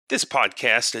This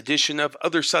podcast edition of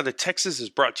Other Side of Texas is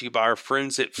brought to you by our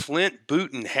friends at Flint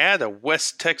Boot and Hat, a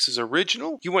West Texas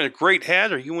original. You want a great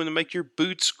hat or you want to make your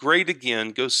boots great again,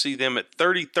 go see them at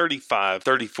 3035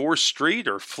 34th Street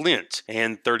or Flint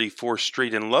and 34th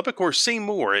Street in Lubbock, or see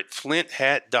more at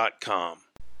flinthat.com.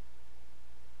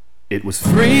 It was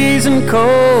freezing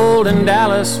cold in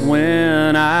Dallas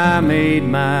when I made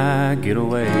my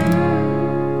getaway.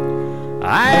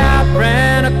 I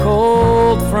outran a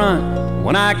cold front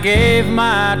when I gave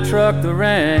my truck the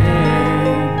reins.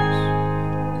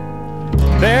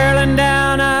 Barreling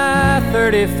down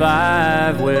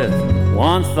I-35 with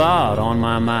one thought on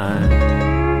my mind: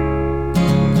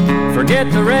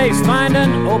 forget the race, find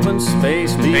an open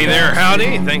space. Hey there,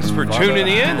 howdy. Thanks for tuning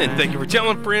in, and thank you for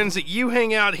telling friends that you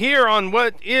hang out here on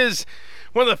what is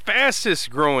one of the fastest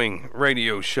growing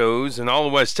radio shows in all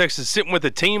of West Texas. Sitting with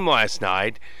the team last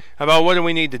night about what do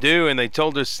we need to do, and they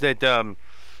told us that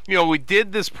we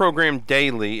did this program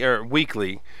daily or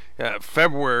weekly,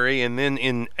 February, and then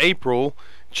in April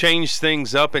changed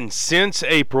things up, and since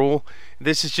April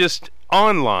this is just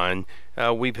online.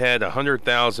 We've had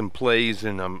 100,000 plays,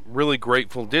 and I'm really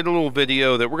grateful. Did a little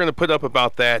video that we're going to put up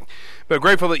about that, but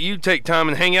grateful that you take time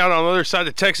and hang out on the other side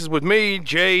of Texas with me,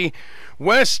 Jay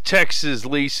West Texas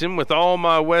Leeson, with all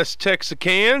my West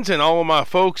Texicans and all of my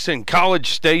folks in College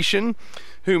Station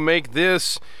who make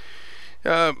this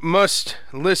must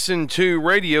listen to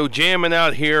radio, jamming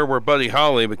out here where Buddy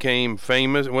Holly became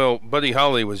famous. Well, Buddy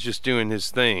Holly was just doing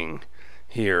his thing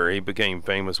here. He became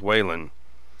famous Waylon.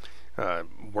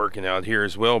 Working out here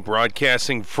as well,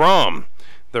 broadcasting from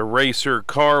the Racer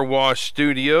Car Wash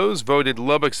Studios, voted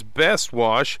Lubbock's best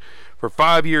wash for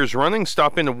 5 years running.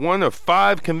 Stop into one of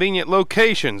 5 convenient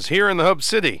locations here in the Hub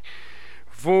City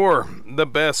for the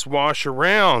best wash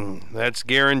around. That's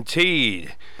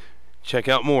guaranteed. Check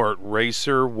out more at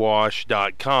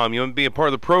racerwash.com. You want to be a part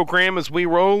of the program as we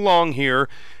roll along here.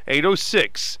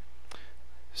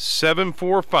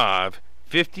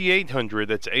 806-745-5800.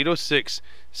 That's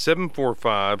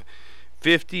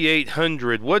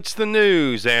 806-745-5800. What's the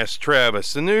news? Asked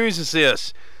Travis. The news is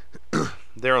this.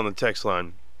 They're on the text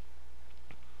line.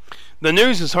 The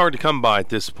news is hard to come by at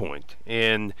this point.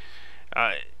 And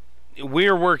we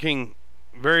are working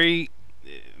me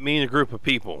and a group of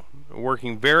people,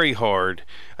 working very hard.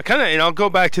 And I'll go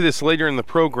back to this later in the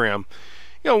program.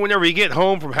 Whenever you get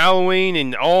home from Halloween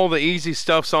and all the easy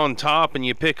stuff's on top and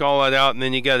you pick all that out and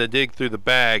then you got to dig through the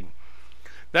bag.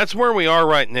 That's where we are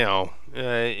right now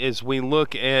as we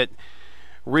look at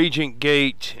Regent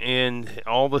Gate and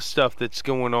all the stuff that's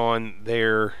going on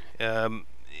there.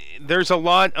 There's a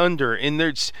lot under, and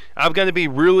I've got to be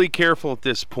really careful at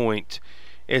this point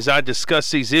as I discuss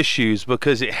these issues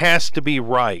because it has to be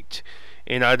right.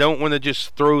 And I don't want to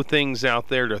just throw things out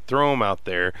there to throw them out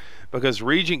there because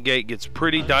Regent Gate gets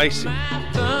pretty dicey.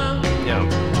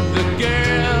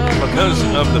 Because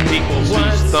of the people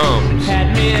whose thumbs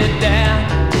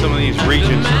some of these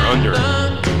regions are under.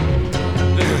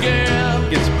 It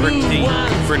gets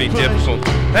pretty difficult.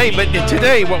 Hey, but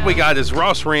today what we got is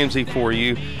Ross Ramsey for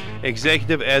you,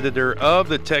 executive editor of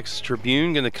the Texas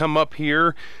Tribune, going to come up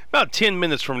here about 10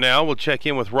 minutes from now. We'll check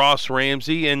in with Ross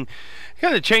Ramsey and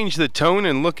kind of change the tone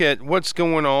and look at what's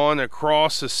going on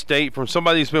across the state from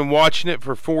somebody who's been watching it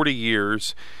for 40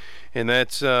 years. And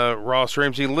that's Ross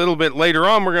Ramsey. A little bit later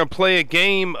on, we're going to play a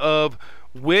game of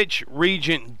Which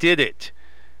Regent Did It?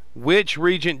 Which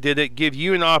Regent Did It? Give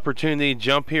you an opportunity to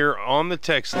jump here on the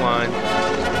text line.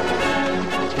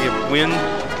 Win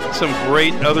some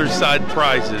great other side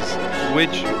prizes.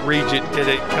 Which Regent Did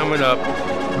It? Coming up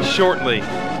shortly.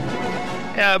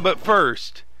 But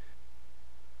first,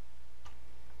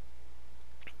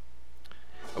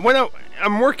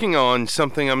 I'm working on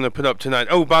something I'm going to put up tonight.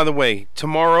 Oh, by the way,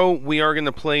 tomorrow we are going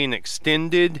to play an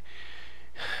extended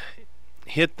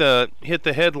hit the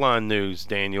headline news,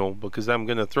 Daniel, because I'm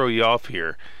going to throw you off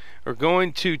here. We're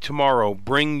going to tomorrow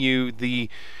bring you the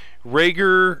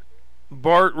Rager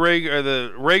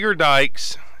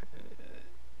Dykes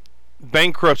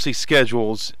bankruptcy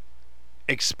schedules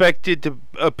expected to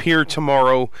appear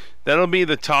tomorrow. That'll be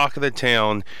the talk of the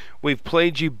town. We've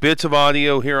played you bits of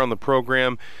audio here on the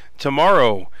program.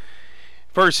 Tomorrow,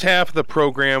 first half of the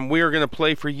program, we are going to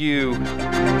play for you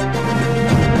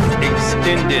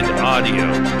extended audio,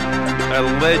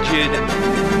 alleged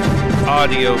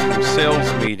audio from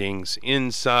sales meetings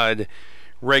inside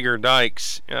Rager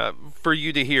Dykes for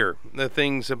you to hear. The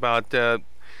things about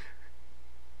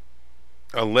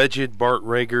alleged Bart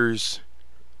Rager's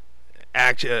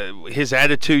his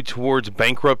attitude towards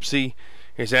bankruptcy,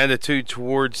 his attitude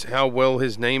towards how well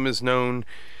his name is known,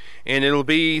 and it'll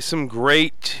be some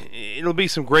great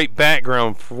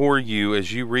background for you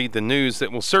as you read the news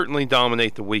that will certainly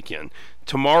dominate the weekend.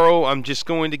 Tomorrow, I'm just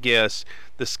going to guess,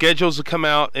 the schedules will come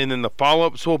out, and then the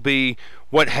follow-ups will be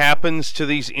what happens to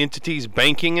these entities,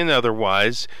 banking and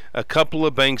otherwise. A couple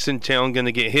of banks in town going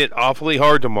to get hit awfully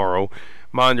hard tomorrow,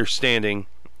 my understanding,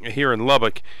 here in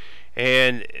Lubbock.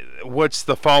 And what's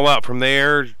the fallout from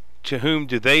there? To whom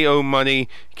do they owe money?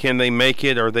 Can they make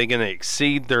it? Are they going to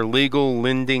exceed their legal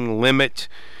lending limit?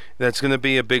 That's going to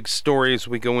be a big story as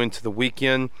we go into the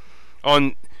weekend.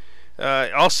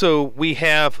 Also, we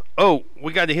have.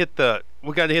 We got to hit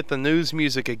the news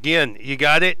music again. You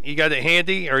got it? You got it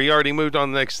handy, or you already moved on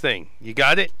to the next thing? You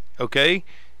got it? Okay,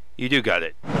 you do got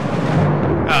it.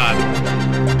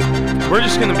 We're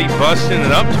just going to be busting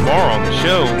it up tomorrow on the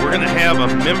show. We're going to have a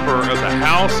member of the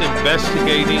House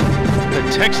the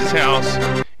Texas House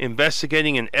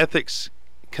Investigating and Ethics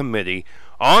Committee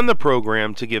on the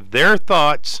program to give their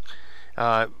thoughts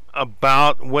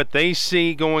about what they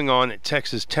see going on at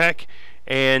Texas Tech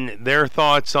and their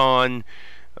thoughts on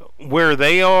where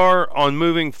they are on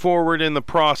moving forward in the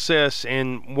process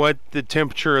and what the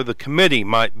temperature of the committee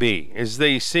might be as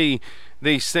they see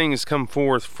these things come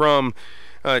forth from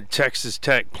Texas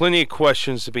Tech. Plenty of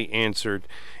questions to be answered.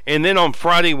 And then on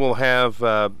Friday we'll have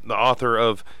the author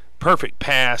of Perfect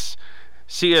Pass,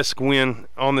 C.S. Gwynn,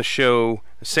 on the show,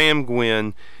 Sam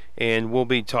Gwynn, and we'll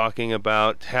be talking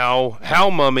about how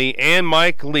Hal Mumme and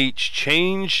Mike Leach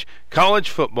changed college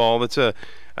football.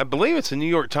 I believe it's a New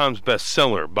York Times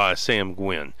bestseller by Sam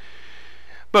Gwynn.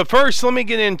 But first, let me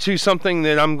get into something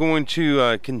that I'm going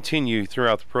to continue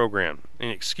throughout the program. And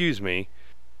excuse me,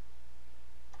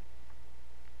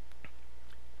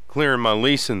 clearing my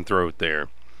Leeson throat there.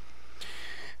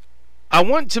 I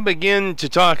want to begin to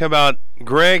talk about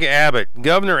Greg Abbott,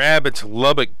 Governor Abbott's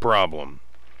Lubbock problem.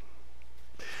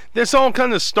 This all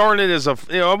kind of started as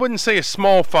I wouldn't say a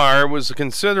small fire, it was a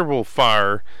considerable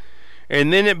fire,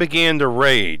 and then it began to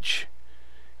rage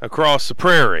across the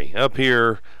prairie up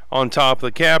here on top of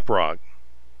the Cap Rock.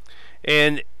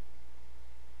 And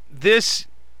the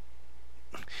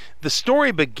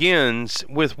story begins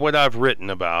with what I've written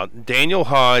about. Daniel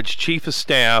Hodge, Chief of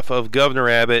Staff of Governor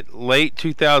Abbott, late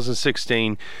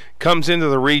 2016, comes into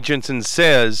the Regents and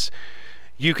says,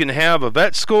 you can have a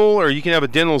vet school or you can have a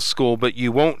dental school, but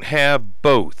you won't have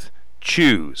both.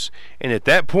 Choose. And at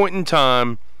that point in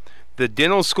time, the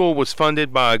dental school was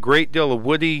funded by a great deal of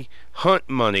Woody Hunt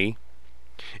money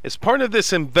as part of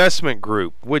this investment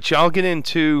group, which I'll get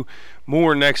into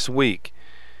more next week.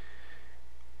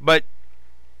 But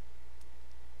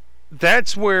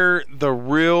that's where the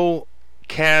real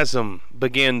chasm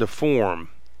began to form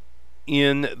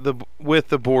with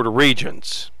the Board of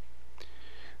Regents.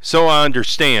 So I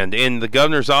understand, and the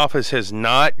governor's office has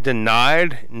not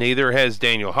denied, neither has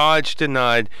Daniel Hodge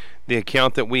denied, the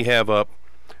account that we have up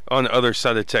on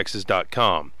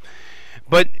othersideoftexas.com.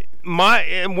 But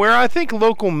where I think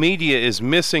local media is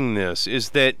missing this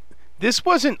is that this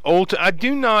wasn't I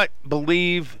do not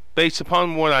believe, based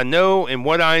upon what I know and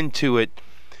what I intuit,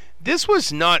 this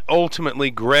was not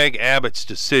ultimately Greg Abbott's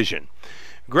decision.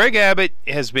 Greg Abbott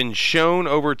has been shown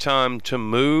over time to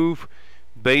move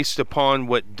based upon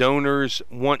what donors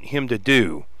want him to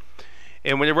do.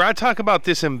 And whenever I talk about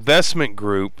this investment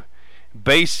group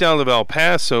based out of El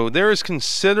Paso, there is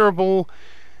considerable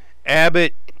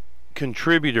Abbott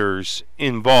contributors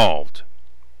involved.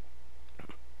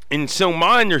 And so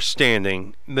my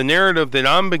understanding, the narrative that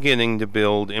I'm beginning to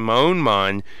build in my own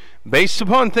mind, based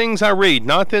upon things I read,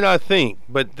 not that I think,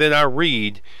 but that I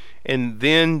read, and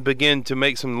then begin to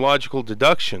make some logical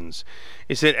deductions,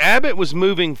 is that Abbott was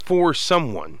moving for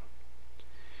someone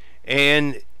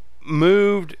and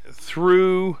moved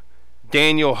through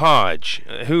Daniel Hodge,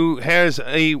 who has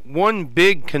one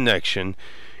big connection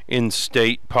in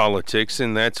state politics,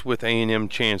 and that's with A&M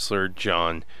Chancellor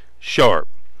John Sharp.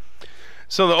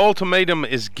 So the ultimatum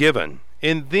is given,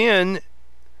 and then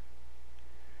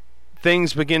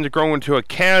things begin to grow into a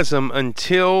chasm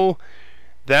until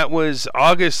that was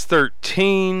August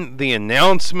 13, the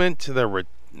announcement, the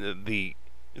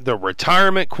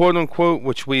retirement, quote unquote,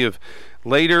 which we have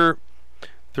later,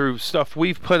 through stuff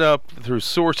we've put up, through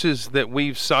sources that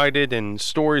we've cited and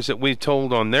stories that we've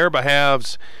told on their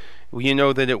behalves, you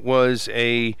know that it was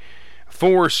a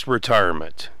forced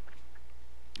retirement.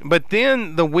 But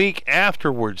then the week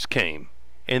afterwards came,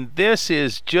 and this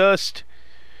is just,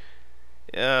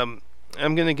 I'm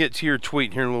going to get to your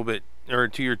tweet here in a little bit, or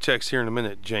to your text here in a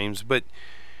minute, James, but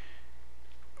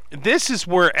this is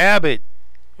where Abbott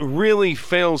really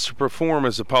fails to perform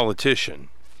as a politician.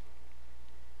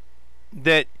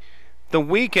 That the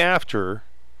week after,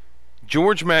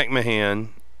 George McMahon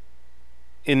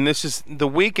and this is the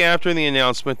week after the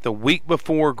announcement, the week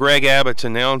before Greg Abbott's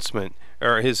announcement,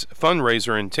 or his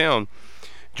fundraiser in town,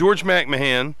 George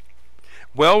McMahon,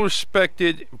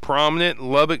 well-respected, prominent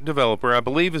Lubbock developer, I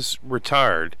believe is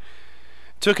retired,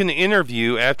 took an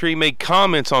interview after he made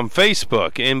comments on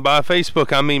Facebook, and by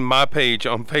Facebook I mean my page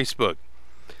on Facebook,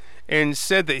 and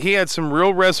said that he had some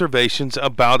real reservations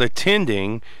about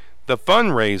attending the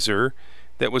fundraiser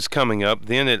that was coming up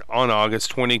then on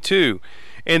August 22.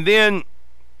 And then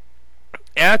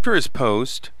after his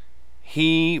post,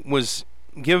 he was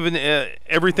given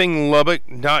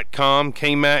everythinglubbock.com,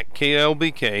 KMAC,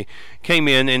 KLBK, came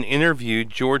in and interviewed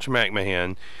George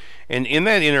McMahon. And in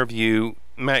that interview,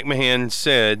 McMahon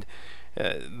said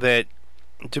that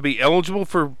to be eligible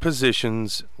for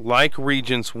positions like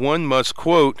regents, one must,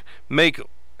 quote, make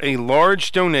a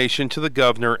large donation to the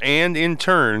governor, and in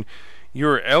turn,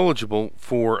 you're eligible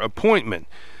for appointment.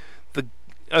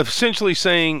 Essentially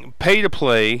saying pay to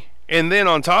play, and then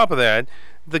on top of that,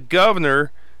 the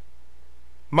governor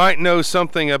might know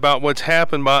something about what's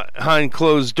happened behind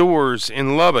closed doors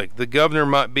in Lubbock. The governor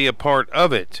might be a part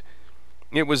of it.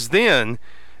 It was then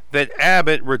that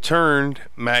Abbott returned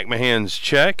McMahon's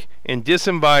check and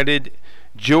disinvited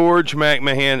George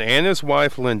McMahon and his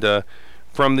wife Linda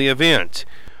from the event,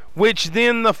 which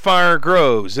then the fire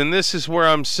grows. And this is where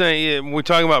I'm saying we're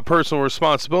talking about personal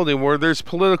responsibility, where there's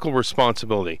political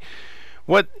responsibility.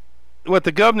 What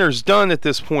the governor's done at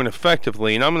this point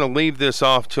effectively, and I'm going to leave this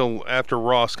off till after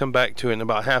Ross, come back to it in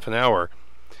about half an hour,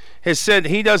 has said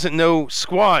he doesn't know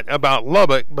squat about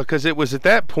Lubbock, because it was at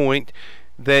that point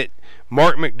that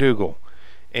Mark McDougal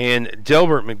and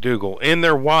Delbert McDougal and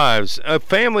their wives, a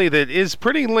family that is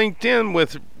pretty linked in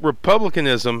with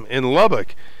Republicanism in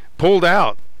Lubbock, pulled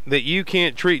out that you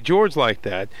can't treat George like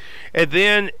that. And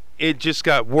then it just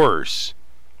got worse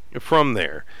from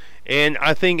there. And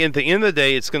I think at the end of the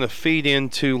day, it's going to feed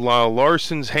into Lyle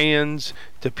Larson's hands,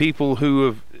 to people who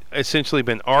have essentially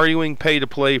been arguing pay to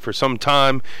play for some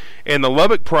time. And the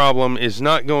Lubbock problem is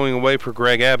not going away for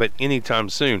Greg Abbott anytime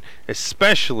soon,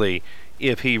 especially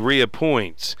if he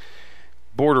reappoints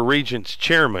Board of Regents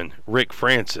Chairman Rick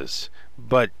Francis.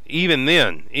 But even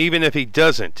then, even if he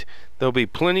doesn't, there'll be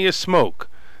plenty of smoke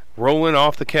rolling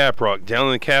off the Caprock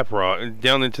down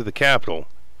into the Capitol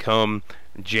come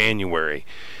January.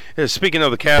 Speaking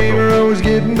of the Capitol,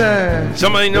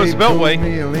 somebody knows the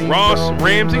Beltway. Ross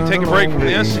Ramsey, take a break from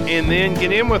this and then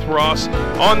get in with Ross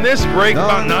on this break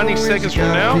about 90 seconds from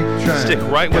now. Stick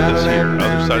right with us here on the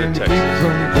other side of Texas.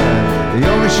 The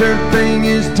only sure thing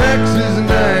is Texas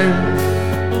and iron,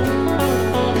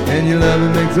 and your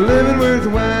loving makes a living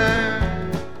worthwhile.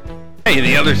 Hey,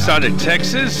 the other side of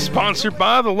Texas, sponsored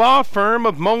by the law firm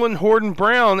of Mullen Horton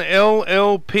Brown,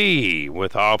 LLP,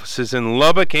 with offices in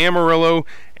Lubbock, Amarillo,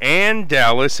 and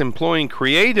Dallas, employing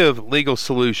creative legal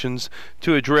solutions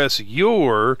to address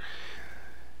your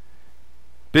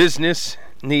business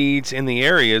needs in the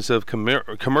areas of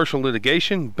commercial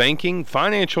litigation, banking,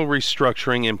 financial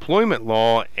restructuring, employment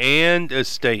law, and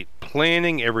estate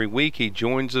planning. Every week he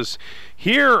joins us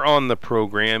here on the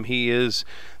program. He is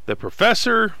the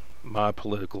professor, my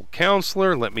political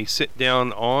counselor. Let me sit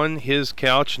down on his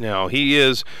couch now. He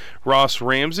is Ross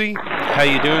Ramsey. How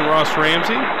you doing, Ross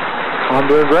Ramsey? I'm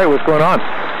doing great. What's going on?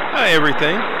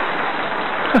 Everything.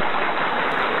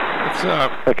 It's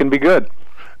that can be good.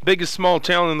 Biggest small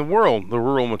town in the world, the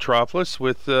rural metropolis,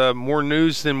 with more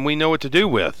news than we know what to do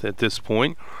with at this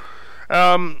point.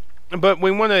 But we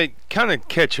want to kind of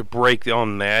catch a break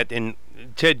on that. And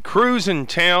Ted Cruz in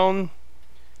town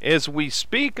as we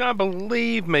speak, I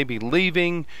believe, maybe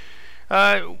leaving.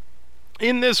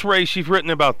 In this race, you've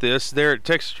written about this there at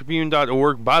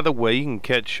TexasTribune.org. By the way, you can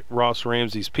catch Ross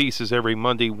Ramsey's pieces every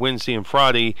Monday, Wednesday, and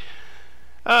Friday.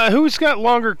 Who's got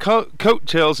longer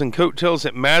coattails and coattails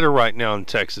that matter right now in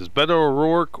Texas, Beto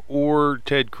O'Rourke or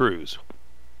Ted Cruz?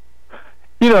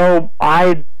 You know,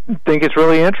 I think it's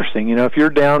really interesting. You know, if you're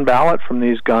down ballot from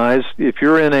these guys, if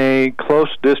you're in a close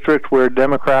district where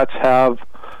Democrats have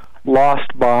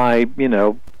lost by,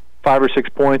 5 or 6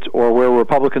 points, or where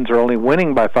Republicans are only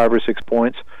winning by 5 or 6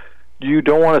 points, you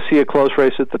don't want to see a close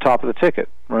race at the top of the ticket,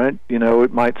 right?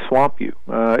 It might swamp you.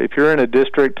 If you're in a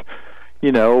district,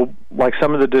 like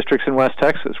some of the districts in West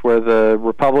Texas where the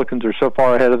Republicans are so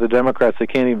far ahead of the Democrats they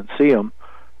can't even see them,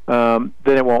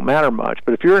 then it won't matter much.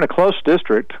 But if you're in a close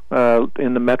district,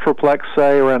 in the Metroplex,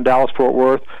 say, around Dallas-Fort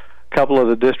Worth, a couple of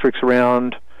the districts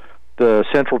around the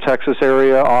Central Texas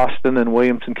area, Austin and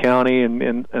Williamson County,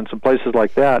 and some places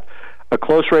like that, a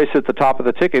close race at the top of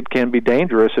the ticket can be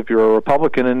dangerous if you're a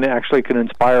Republican, and actually can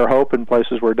inspire hope in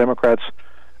places where Democrats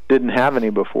didn't have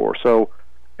any before. So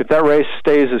if that race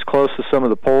stays as close as some of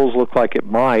the polls look like it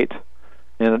might,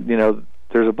 And,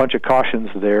 there's a bunch of cautions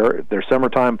there. They're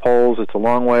summertime polls. It's a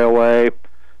long way away,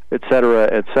 et cetera,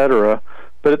 et cetera.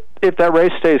 But if that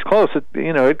race stays close,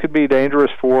 it could be dangerous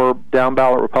for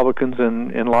down-ballot Republicans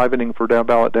and enlivening for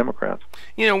down-ballot Democrats.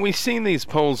 We've seen these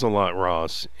polls a lot,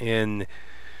 Ross, and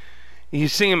you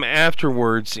see them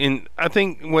afterwards. And I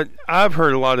think what I've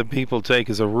heard a lot of people take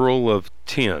is a rule of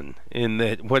 10, in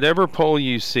that whatever poll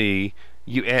you see,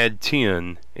 you add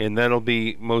 10, and that'll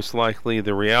be most likely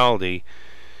the reality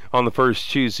on the first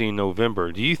Tuesday in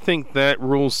November. Do you think that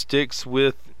rule sticks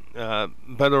with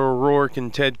Beto O'Rourke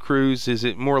and Ted Cruz? Is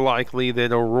it more likely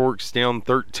that O'Rourke's down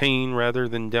 13 rather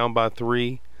than down by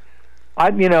 3? I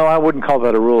wouldn't call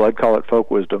that a rule. I'd call it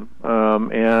folk wisdom.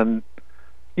 And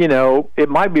it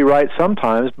might be right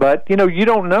sometimes, but you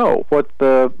don't know what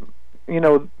the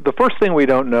first thing we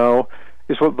don't know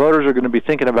is what voters are going to be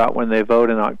thinking about when they vote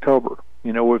in October.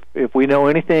 If we know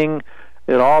anything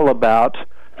at all about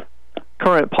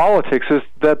current politics, is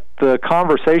that the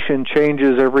conversation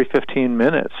changes every 15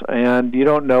 minutes, and you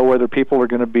don't know whether people are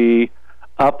going to be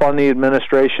up on the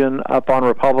administration, up on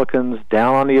Republicans,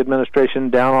 down on the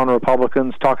administration, down on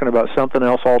Republicans, talking about something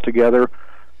else altogether.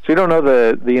 So you don't know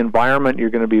the environment you're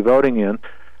going to be voting in.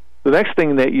 The next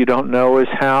thing that you don't know is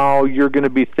how you're going to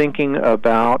be thinking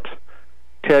about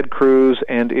Ted Cruz,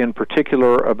 and in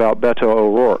particular about Beto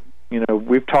O'Rourke.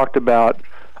 We've talked about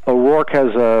O'Rourke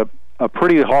has a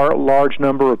pretty large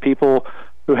number of people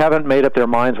who haven't made up their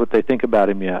minds what they think about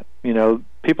him yet.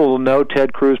 People know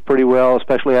Ted Cruz pretty well,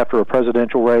 especially after a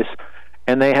presidential race,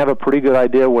 and they have a pretty good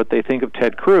idea what they think of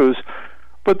Ted Cruz.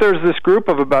 But there's this group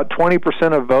of about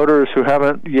 20% of voters who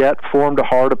haven't yet formed a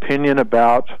hard opinion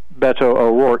about Beto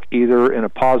O'Rourke, either in a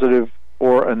positive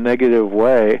or a negative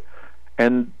way.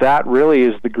 And that really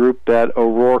is the group that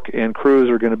O'Rourke and Cruz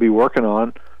are going to be working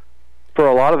on for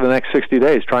a lot of the next 60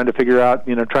 days, trying to figure out,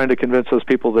 trying to convince those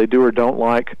people they do or don't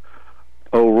like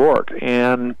O'Rourke.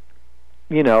 And,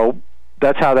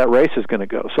 that's how that race is going to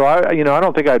go. So, I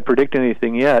don't think I'd predict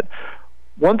anything yet.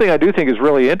 One thing I do think is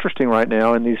really interesting right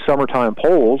now in these summertime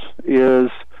polls is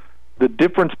the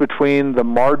difference between the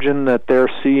margin that they're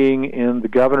seeing in the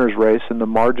governor's race and the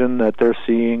margin that they're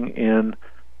seeing in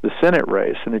the Senate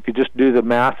race. And if you just do the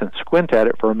math and squint at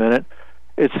it for a minute,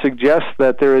 it suggests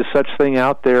that there is such thing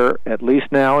out there, at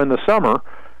least now in the summer,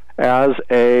 as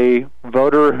a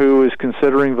voter who is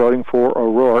considering voting for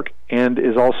O'Rourke and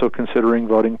is also considering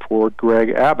voting for Greg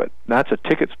Abbott. That's a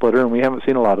ticket splitter, and we haven't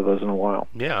seen a lot of those in a while.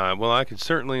 Yeah, well, I could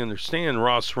certainly understand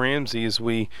Ross Ramsey as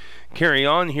we carry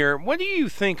on here. What do you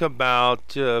think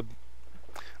about,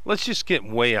 let's just get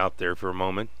way out there for a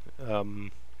moment.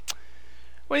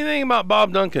 What do you think about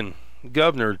Bob Duncan,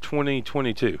 Governor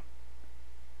 2022?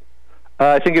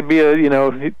 I think it'd be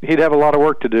he'd have a lot of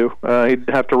work to do. He'd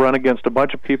have to run against a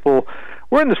bunch of people.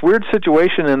 We're in this weird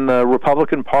situation in the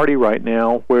Republican Party right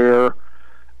now where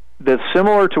that's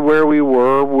similar to where we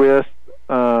were with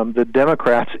the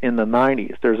Democrats in the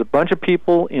 90s. There's a bunch of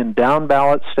people in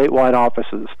down-ballot statewide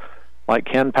offices like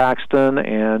Ken Paxton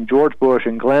and George Bush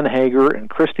and Glenn Hager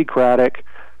and Christy Craddock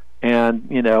and,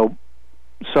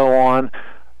 so on,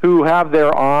 who have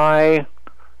their eye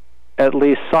at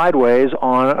least sideways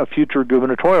on a future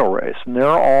gubernatorial race. And they're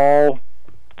all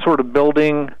sort of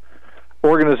building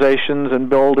organizations and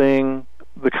building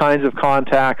the kinds of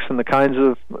contacts and the kinds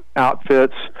of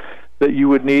outfits that you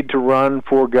would need to run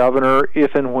for governor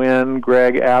if and when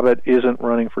Greg Abbott isn't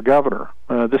running for governor.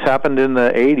 This happened in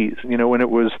the 80s, when it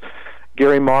was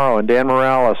Gary Morrow and Dan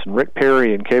Morales and Rick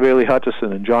Perry and Kay Bailey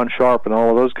Hutchison and John Sharp and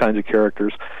all of those kinds of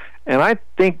characters. And I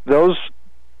think those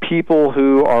people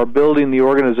who are building the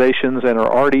organizations and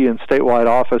are already in statewide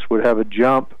office would have a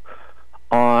jump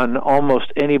on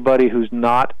almost anybody who's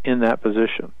not in that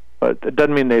position. But it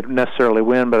doesn't mean they'd necessarily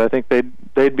win, but I think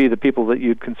they'd be the people that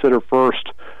you'd consider first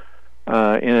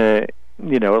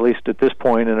at least at this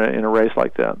point in a race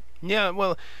like that. Yeah,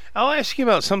 well, I'll ask you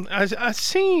about something. I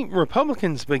see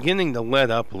Republicans beginning to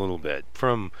let up a little bit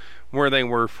from where they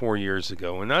were 4 years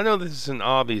ago, and I know this is an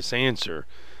obvious answer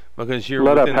because you're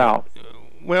let up how?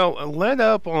 Well, let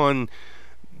up on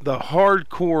the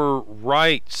hardcore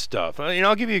right stuff.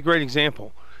 I'll give you a great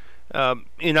example,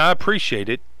 and I appreciate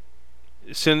it.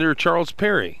 Senator Charles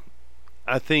Perry.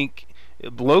 I think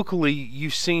locally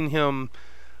you've seen him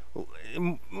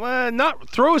not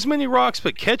throw as many rocks,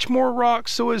 but catch more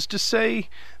rocks, so as to say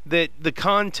that the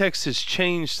context has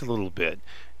changed a little bit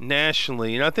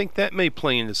nationally, and I think that may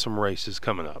play into some races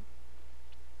coming up.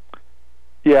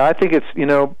 Yeah, I think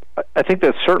I think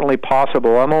that's certainly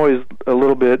possible. I'm always a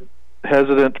little bit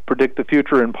hesitant to predict the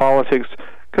future in politics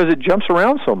because it jumps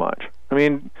around so much. I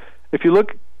mean, if you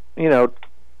look,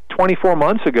 24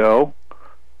 months ago,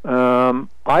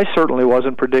 I certainly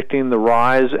wasn't predicting the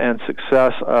rise and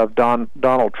success of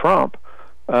Donald Trump,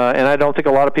 and I don't think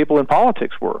a lot of people in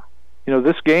politics were.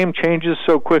 This game changes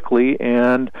so quickly,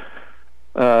 and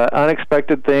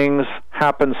unexpected things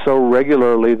happen so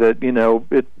regularly that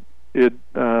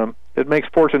it makes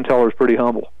fortune tellers pretty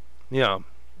humble. Yeah.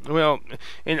 Well,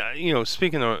 and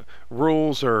speaking of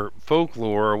rules or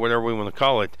folklore or whatever we want to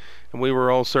call it, we were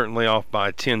all certainly off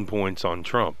by 10 points on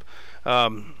Trump.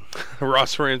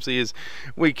 Ross Ramsey, as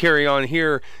we carry on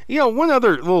here, one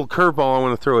other little curveball I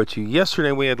want to throw at you.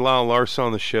 Yesterday we had Lyle Larson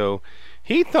on the show.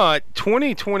 He thought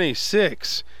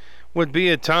 2026 would be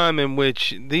a time in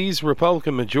which these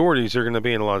Republican majorities are going to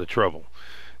be in a lot of trouble.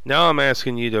 Now I'm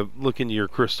asking you to look into your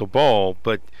crystal ball,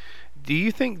 but do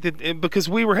you think that, because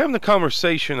we were having a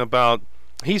conversation about,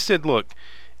 he said, look,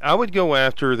 I would go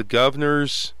after the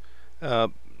governor's,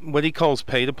 what he calls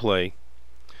pay to play,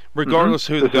 regardless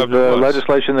who the governor was. The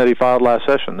legislation that he filed last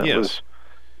session. That was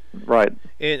right.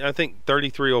 And I think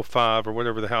 3305 or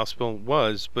whatever the House bill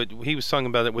was, but he was talking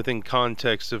about it within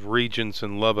context of Regents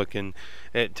and Lubbock and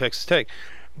at Texas Tech.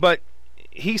 But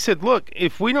he said, look,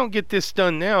 if we don't get this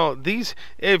done now,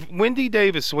 if Wendy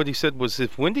Davis, what he said was,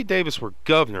 if Wendy Davis were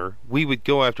governor, we would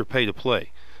go after pay to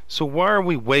play. So why are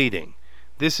we waiting?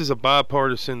 This is a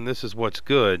bipartisan, this is what's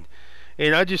good.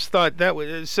 And I just thought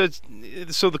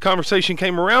so the conversation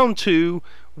came around to,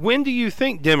 when do you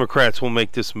think Democrats will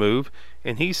make this move?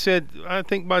 And he said, I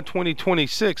think by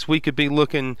 2026 we could be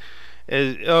looking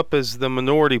up as the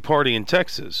minority party in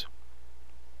Texas.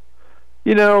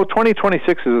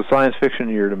 2026 is a science fiction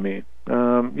year to me.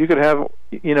 You could have,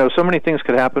 so many things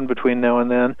could happen between now and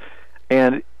then,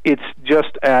 and it's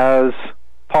just as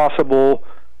possible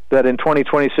that in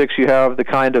 2026 you have the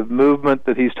kind of movement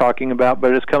that he's talking about,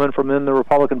 but it's coming from in the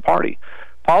Republican Party.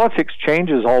 Politics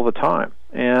changes all the time,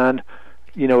 and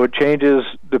it changes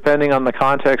depending on the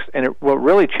context, and what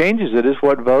really changes it is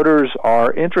what voters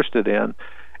are interested in.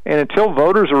 And until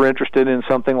voters are interested in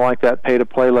something like that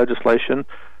pay-to-play legislation,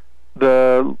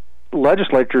 the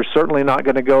legislature is certainly not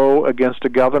going to go against a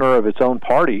governor of its own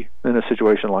party in a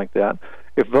situation like that.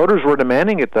 If voters were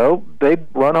demanding it, though, they'd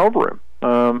run over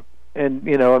him.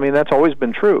 That's always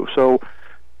been true. So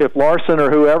if Larson or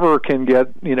whoever can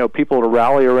get, people to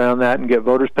rally around that and get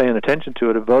voters paying attention to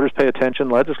it, if voters pay attention,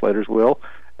 legislators will,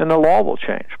 and the law will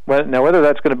change. Now, whether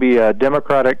that's going to be a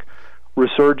Democratic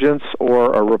resurgence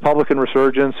or a Republican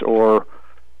resurgence or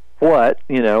what,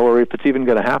 or if it's even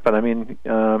going to happen,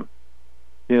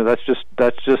 that's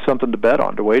just something to bet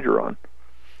on, to wager on.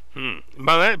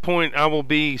 By that point, I will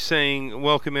be saying,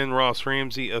 welcome in Ross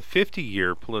Ramsey, a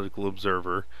 50-year political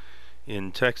observer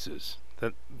in Texas.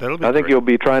 That'll be I think great. You'll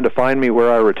be trying to find me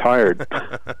where I retired.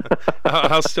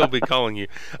 I'll still be calling you.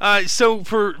 So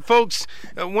for folks,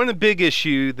 one big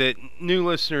issue that new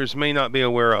listeners may not be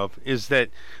aware of is that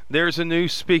there's a new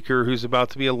speaker who's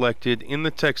about to be elected in the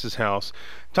Texas House.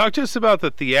 Talk to us about the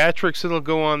theatrics that'll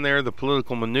go on there, the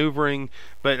political maneuvering,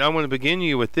 but I want to begin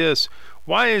you with this.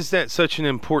 Why is that such an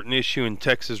important issue in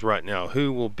Texas right now?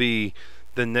 Who will be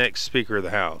the next Speaker of the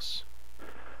House?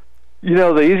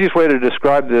 The easiest way to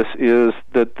describe this is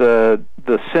that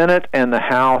the Senate and the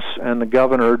House and the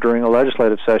governor during a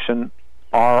legislative session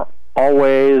are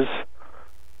always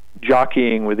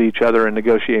jockeying with each other and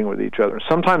negotiating with each other.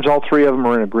 Sometimes all three of them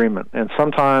are in agreement, and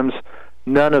sometimes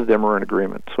none of them are in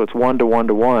agreement. So it's 1 to 1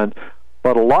 to 1.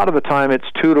 But a lot of the time it's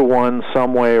 2 to 1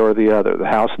 some way or the other. The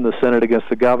House and the Senate against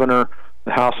the governor,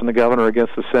 the House and the governor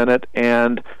against the Senate,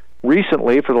 and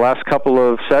recently, for the last couple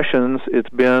of sessions, it's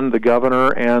been the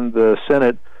governor and the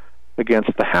Senate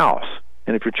against the House.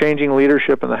 And if you're changing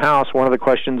leadership in the House, one of the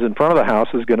questions in front of the House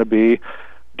is going to be,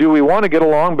 do we want to get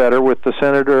along better with the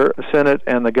Senate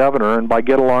and the governor? And by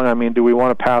get along, I mean, do we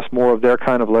want to pass more of their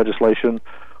kind of legislation,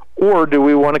 or do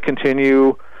we want to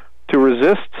continue to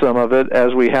resist some of it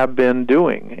as we have been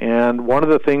doing? And one of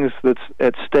the things that's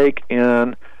at stake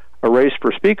in a race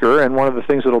for Speaker, and one of the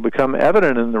things that will become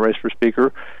evident in the race for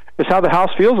Speaker, is how the House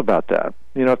feels about that.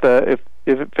 If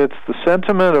it's the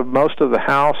sentiment of most of the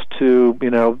House to,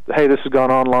 hey, this has gone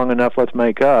on long enough, let's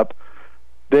make up,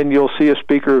 then you'll see a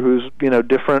Speaker who's,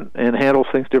 different and handles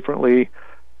things differently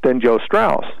than Joe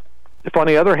Straus. If, on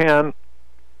the other hand,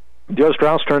 Joe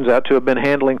Straus turns out to have been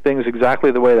handling things exactly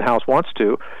the way the House wants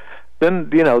to, then,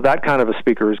 that kind of a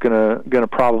Speaker is going to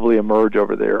probably emerge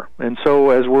over there. And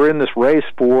so as we're in this race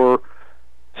for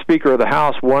Speaker of the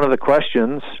House, one of the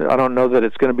questions, I don't know that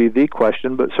it's going to be the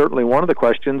question, but certainly one of the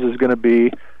questions is going to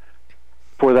be,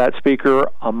 for that Speaker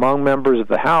among members of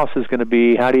the House, is going to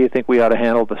be, how do you think we ought to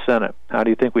handle the Senate? How do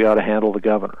you think we ought to handle the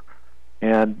governor?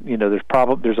 And,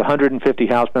 there's 150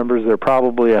 House members. There are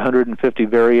probably 150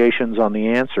 variations on the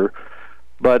answer.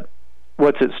 But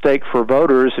what's at stake for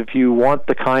voters, if you want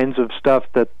the kinds of stuff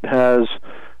that has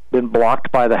been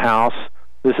blocked by the House,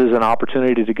 this is an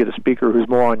opportunity to get a speaker who's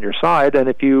more on your side. And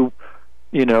if you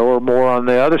are more on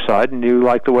the other side and you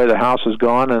like the way the House has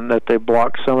gone and that they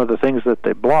blocked some of the things that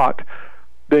they blocked,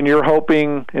 then you're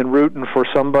hoping and rooting for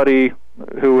somebody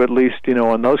who, at least,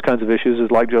 on those kinds of issues,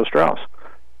 is like Joe Straus.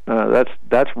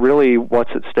 That's really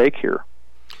what's at stake here.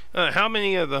 How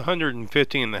many of the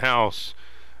 150 in the House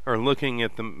are looking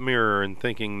at the mirror and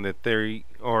thinking that they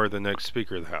are the next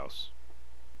Speaker of the House?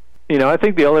 I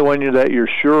think the only one that you're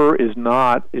sure is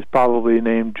not is probably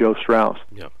named Joe Straus.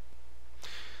 Yeah.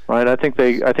 Right. I think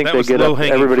they get up.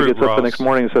 Everybody gets up the next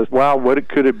morning and says, "Wow,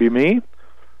 could it be me?"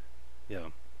 Yeah.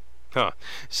 Huh.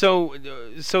 So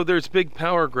there's big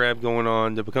power grab going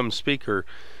on to become Speaker.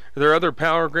 Are there other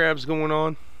power grabs going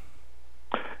on?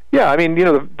 Yeah, I mean,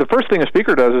 the first thing a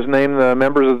speaker does is name the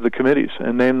members of the committees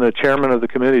and name the chairman of the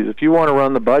committees. If you want to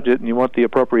run the budget and you want the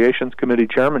Appropriations Committee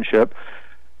chairmanship,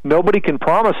 nobody can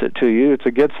promise it to you. It's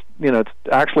against, it's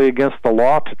actually against the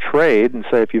law to trade and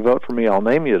say, if you vote for me, I'll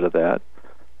name you to that.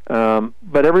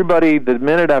 But everybody, the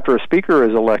minute after a speaker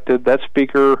is elected, that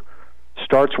speaker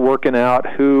starts working out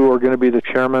who are going to be the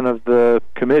chairman of the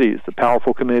committees, the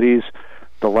powerful committees,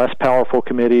 the less powerful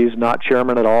committees, not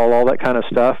chairman at all that kind of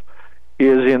stuff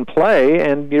is in play,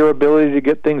 and your ability to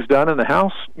get things done in the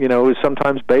House, is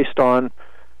sometimes based on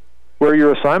where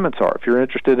your assignments are. If you're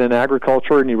interested in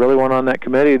agriculture and you really want on that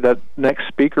committee, that next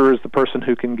speaker is the person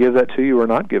who can give that to you or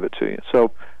not give it to you.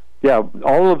 So, yeah,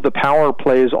 all of the power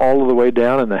plays all of the way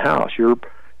down in the House.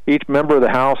 Each member of the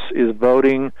House is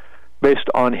voting based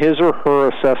on his or her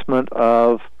assessment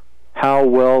of how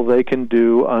well they can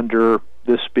do under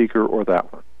this speaker or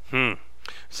that one.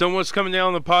 So what's coming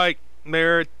down the pike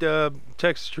there at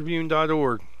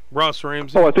TexasTribune.org? Ross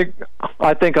Ramsey. Oh,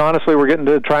 I think honestly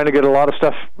we're trying to get a lot of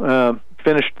stuff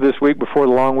finished this week before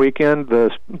the long weekend.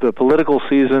 The political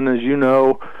season, as you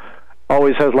know,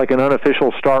 always has like an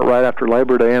unofficial start right after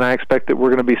Labor Day, and I expect that we're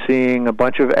going to be seeing a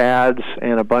bunch of ads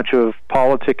and a bunch of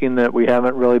politicking that we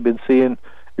haven't really been seeing.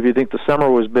 If you think the summer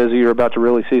was busy, you're about to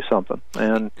really see something.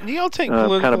 And do y'all take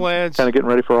political ads? Kind of getting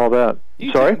ready for all that.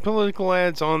 Sorry? Take political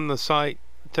ads on the site,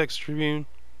 Texas Tribune?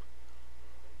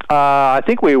 I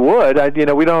think we would.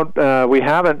 We don't. We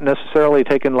haven't necessarily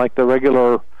taken like the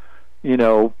regular,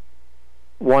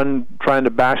 one trying to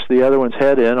bash the other one's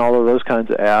head in, all of those kinds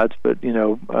of ads. But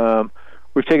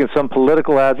we've taken some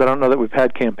political ads. I don't know that we've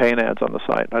had campaign ads on the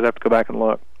site. I'd have to go back and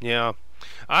look. Yeah,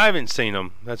 I haven't seen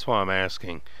them. That's why I'm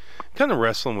asking. Kind of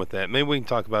wrestling with that. Maybe we can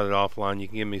talk about it offline. You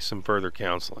can give me some further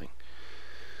counseling.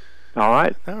 All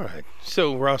right.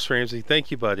 So, Ross Ramsey, thank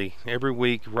you, buddy. Every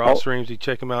week, Ross Ramsey,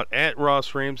 check him out at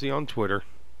Ross Ramsey on Twitter.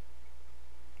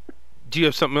 Do you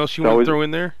have something else you want to throw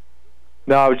in there?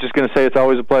 No, I was just going to say it's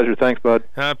always a pleasure. Thanks, bud.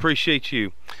 I appreciate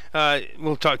you.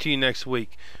 We'll talk to you next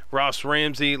week. Ross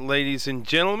Ramsey, ladies and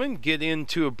gentlemen, get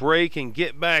into a break and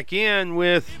get back in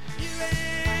with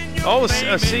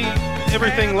See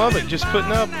Everything Lubbock, just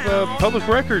putting up a public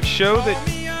records show that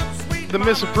the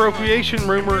misappropriation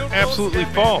rumor absolutely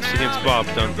false against Bob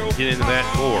Duncan. Get into that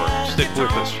more. Stick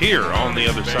with us here on the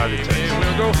other side of Texas.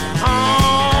 We'll go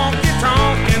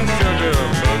honky-tonkin', sugar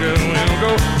booger. We'll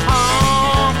go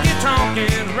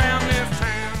honky-tonkin' round this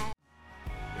town.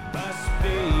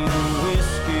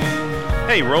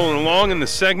 Hey, rolling along in the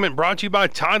segment brought to you by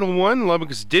Title One,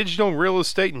 Lubbock's digital real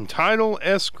estate and title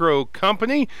escrow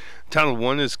company. Title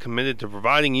One is committed to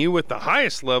providing you with the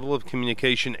highest level of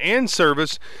communication and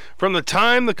service from the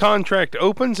time the contract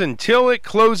opens until it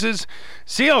closes.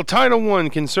 See how Title One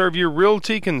can serve your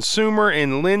realty, consumer,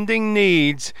 and lending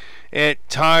needs at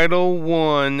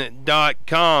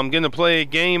TitleOne.com. Going to play a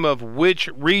game of Which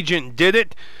Regent Did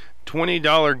It?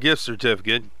 $20 gift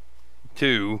certificate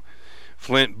to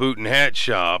Flint Boot and Hat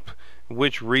Shop.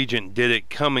 Which Regent Did It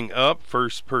coming up?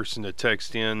 First person to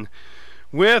text in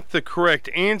with the correct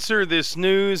answer. This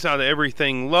news out of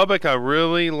Everything Lubbock. I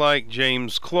really like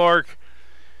James Clark,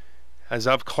 as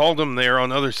I've called him there on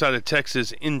the other side of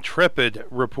Texas, intrepid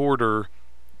reporter.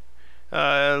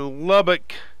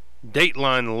 Lubbock,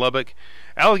 Dateline Lubbock.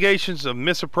 Allegations of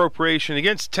misappropriation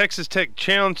against Texas Tech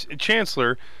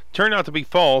Chancellor turned out to be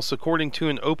false, according to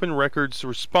an open records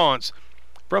response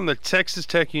from the Texas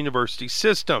Tech University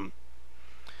system.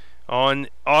 On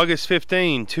August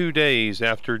 15, 2 days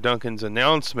after Duncan's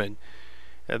announcement,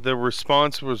 the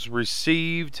response was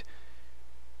received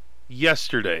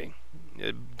yesterday.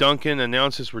 Duncan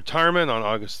announced his retirement on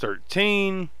August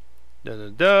 13.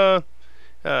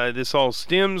 This all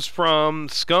stems from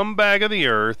scumbag of the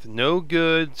earth, no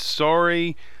good,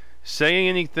 sorry, say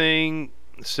anything,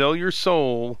 sell your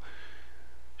soul,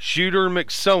 Shooter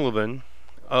McSullivan,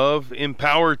 of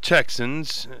Empower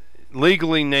Texans,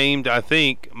 legally named, I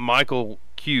think, Michael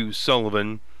Q.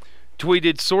 Sullivan,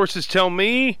 tweeted, "Sources tell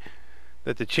me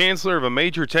that the chancellor of a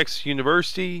major Texas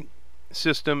university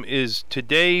system is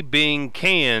today being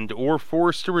canned or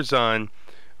forced to resign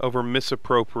over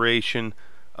misappropriation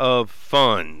of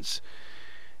funds."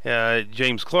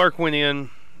 James Clark went in,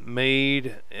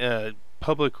 made a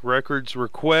public records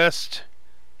request,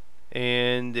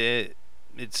 and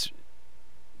it's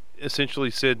essentially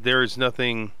said there is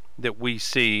nothing that we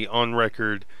see on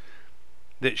record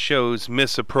that shows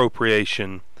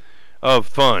misappropriation of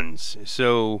funds.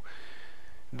 So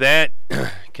that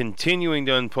continuing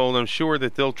to unfold, I'm sure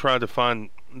that they'll try to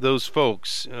find those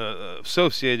folks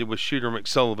associated with Shooter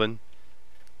McSullivan,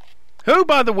 who,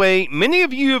 by the way, many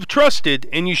of you have trusted,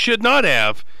 and you should not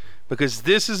have, because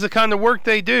this is the kind of work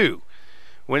they do.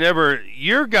 Whenever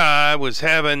your guy was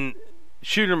having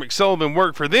Shooter McSullivan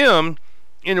work for them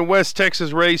in a West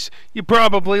Texas race, you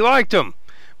probably liked him.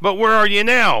 But where are you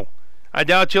now? I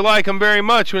doubt you like him very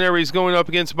much whenever he's going up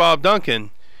against Bob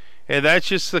Duncan. And that's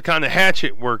just the kind of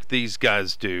hatchet work these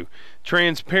guys do.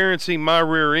 Transparency, my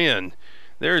rear end.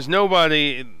 There's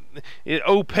nobody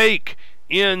opaque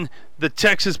in the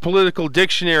Texas political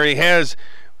dictionary has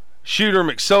Shooter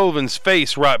McSullivan's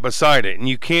face right beside it, and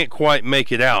you can't quite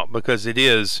make it out because it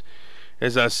is,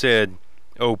 as I said,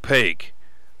 opaque.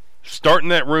 Starting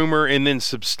that rumor and then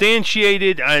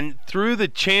substantiated and through the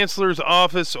chancellor's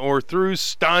office or through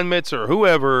Steinmetz or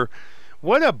whoever.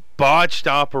 What a botched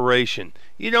operation.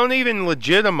 You don't even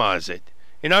legitimize it.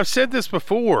 And I've said this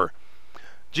before.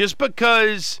 Just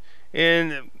because,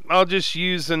 and I'll just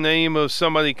use the name of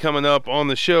somebody coming up on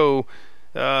the show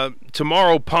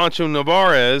tomorrow, Pancho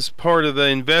Navarez, part of the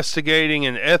Investigating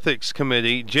and Ethics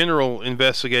Committee, General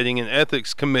Investigating and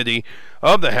Ethics Committee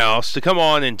of the House, to come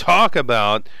on and talk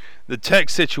about the tech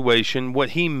situation, what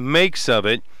he makes of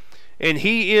it. And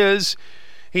he is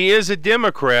a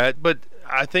Democrat, but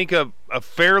I think a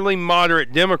fairly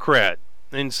moderate Democrat,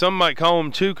 and some might call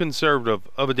him too conservative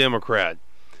of a Democrat.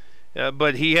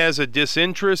 But he has a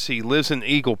disinterest. He lives in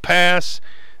Eagle Pass.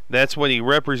 That's what he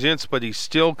represents, but he's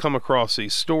still come across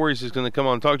these stories. He's going to come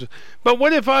on and talk to us. But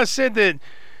what if I said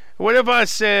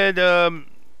I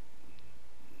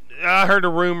heard a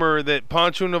rumor that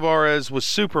Pancho Navarez was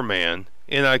Superman,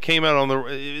 and I came out on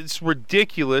it's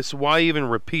ridiculous. Why even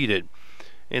repeat it?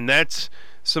 And that's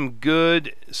some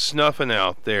good snuffing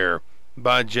out there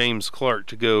by James Clark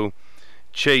to go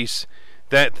chase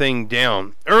that thing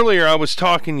down. Earlier I was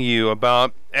talking to you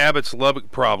about Abbott's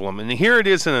Lubbock problem, and here it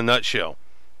is in a nutshell.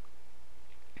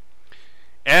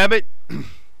 Abbott,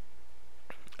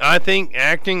 I think,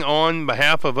 acting on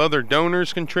behalf of other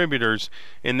donors, contributors,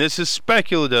 and this is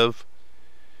speculative,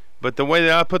 but the way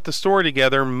that I put the story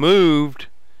together, moved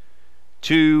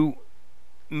to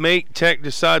make Tech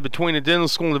decide between a dental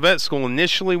school and a vet school.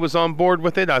 Initially was on board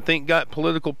with it. I think got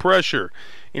political pressure.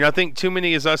 I think too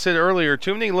many, as I said earlier,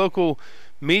 too many local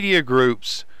media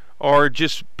groups are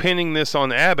just pinning this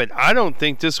on Abbott. I don't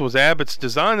think this was Abbott's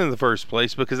design in the first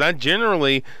place, because I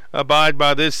generally abide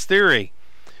by this theory.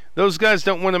 Those guys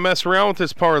don't want to mess around with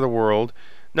this part of the world.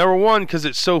 Number one, because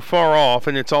it's so far off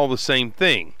and it's all the same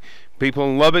thing. People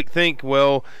in Lubbock think,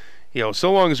 well,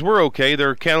 so long as we're okay,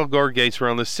 there are cattle guard gates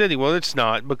around the city. Well, it's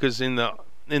not, because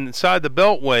inside the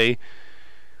Beltway,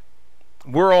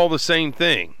 we're all the same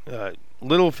thing.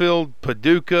 Littlefield,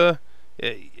 Paducah,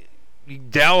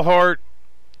 Dalhart,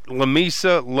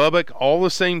 Lamesa, Lubbock, all the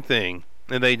same thing,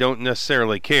 and they don't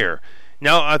necessarily care.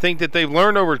 Now, I think that they've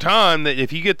learned over time that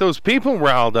if you get those people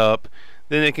riled up,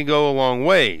 then it can go a long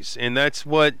ways. And that's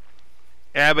what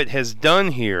Abbott has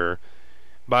done here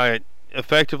by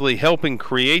effectively helping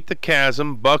create the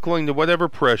chasm, buckling to whatever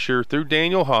pressure through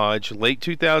Daniel Hodge, late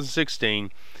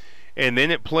 2016, and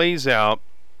then it plays out,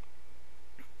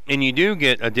 and you do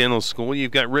get a dental school.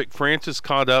 You've got Rick Francis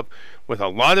caught up with a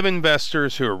lot of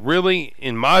investors who are really,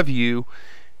 in my view,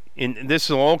 and this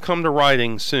will all come to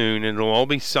writing soon, and it'll all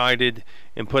be cited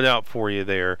and put out for you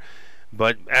there,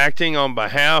 but acting on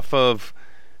behalf of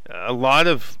a lot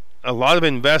of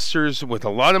investors with a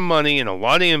lot of money and a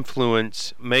lot of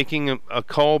influence, making a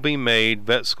call be made,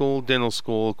 vet school, dental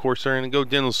school. Of course, they're going to go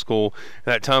dental school at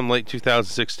that time, late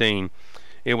 2016.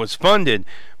 It was funded.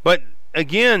 But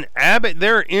again, Abbott,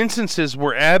 there are instances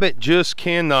where Abbott just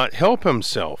cannot help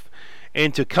himself.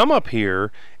 And to come up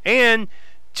here and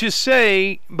to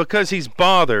say, because he's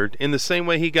bothered in the same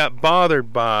way he got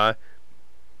bothered by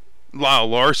Lyle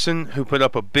Larson, who put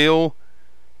up a bill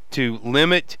to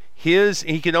limit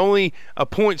he could only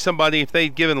appoint somebody if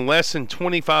they'd given less than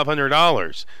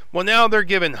 $2,500. Well, now they're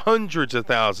giving hundreds of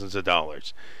thousands of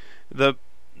dollars. The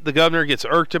the governor gets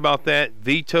irked about that,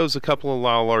 vetoes a couple of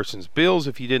Lyle Larson's bills.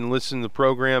 If you didn't listen to the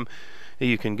program,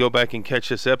 you can go back and catch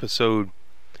this episode,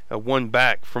 one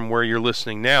back from where you're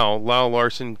listening now. Lyle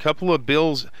Larson, couple of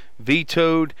bills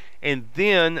vetoed, and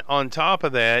then on top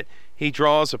of that, he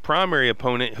draws a primary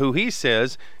opponent who he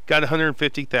says got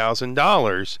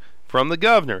 $150,000 from the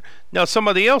governor. Now,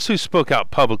 somebody else who spoke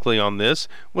out publicly on this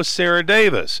was Sarah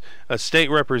Davis, a state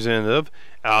representative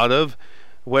out of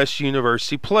West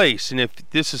University Place. And if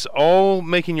this is all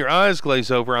making your eyes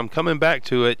glaze over, I'm coming back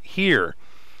to it here.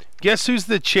 Guess who's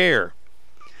the chair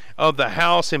of the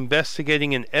House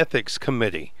Investigating and Ethics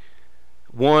Committee?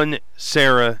 One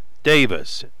Sarah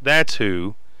Davis. That's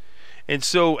who. And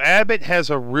so Abbott has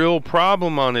a real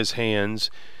problem on his hands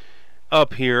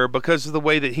up here because of the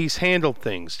way that he's handled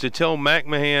things. To tell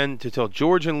McMahon, to tell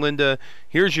George and Linda,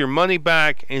 here's your money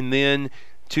back, and then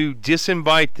to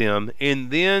disinvite them,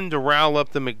 and then to rile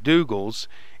up the McDougals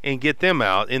and get them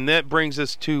out. And that brings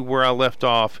us to where I left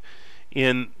off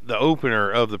in the opener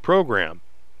of the program,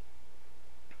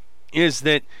 is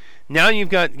that now you've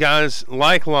got guys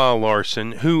like Lyle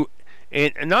Larson who,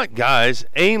 and not guys,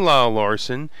 a Lyle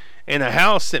Larson, and a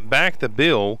House that backed the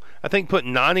bill, I think put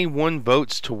 91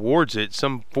 votes towards it,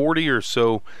 some 40 or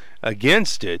so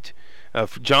against it.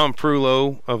 John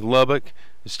Frullo of Lubbock,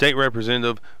 the state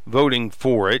representative, voting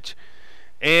for it.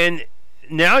 And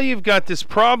now you've got this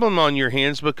problem on your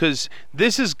hands because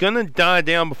this is going to die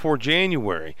down before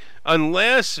January.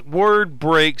 Unless word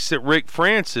breaks that Rick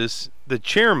Francis, the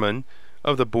chairman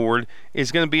of the board,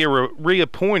 is going to be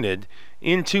reappointed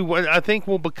into what I think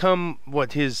will become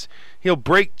he'll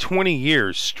break 20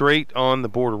 years straight on the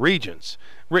Board of Regents.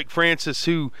 Rick Francis,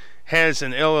 who has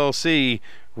an LLC,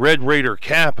 Red Raider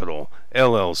Capital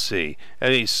LLC.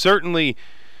 And he's certainly,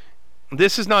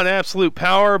 this is not absolute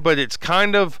power, but it's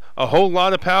kind of a whole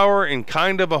lot of power, and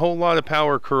kind of a whole lot of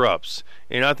power corrupts.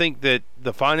 And I think that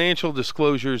the financial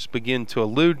disclosures begin to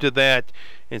allude to that,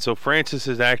 and so Francis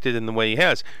has acted in the way he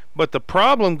has. But the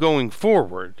problem going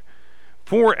forward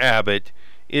for Abbott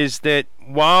is that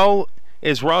while,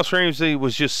 as Ross Ramsey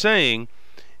was just saying,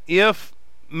 if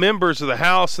members of the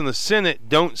House and the Senate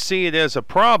don't see it as a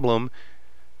problem,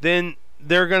 then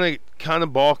they're going to kind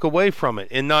of balk away from it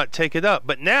and not take it up.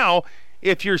 But now,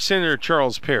 if you're Senator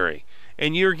Charles Perry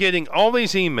and you're getting all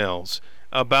these emails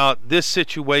about this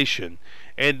situation,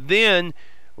 and then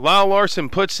Lyle Larson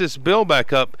puts this bill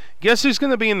back up, guess who's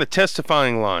going to be in the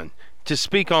testifying line to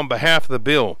speak on behalf of the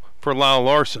bill for Lyle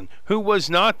Larson, who was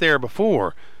not there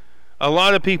before? A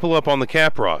lot of people up on the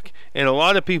Caprock, and a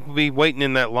lot of people be waiting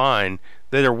in that line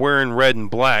that are wearing red and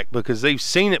black because they've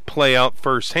seen it play out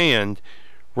firsthand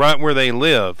right where they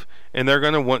live, and they're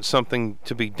going to want something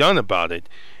to be done about it.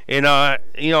 And I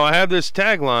have this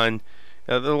tagline: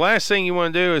 the last thing you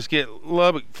want to do is get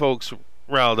Lubbock folks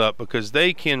riled up, because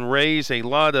they can raise a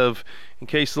lot of, in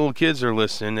case little kids are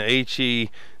listening, HE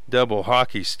double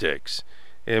hockey sticks.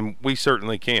 And we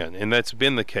certainly can, and that's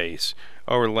been the case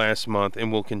over the last month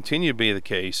and will continue to be the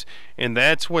case. And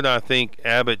that's what I think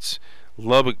Abbott's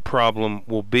Lubbock problem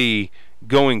will be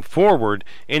going forward.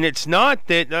 And it's not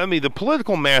that, the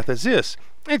political math is this: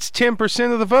 it's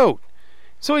 10% of the vote.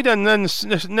 So he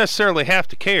doesn't necessarily have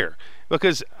to care,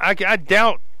 because I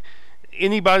doubt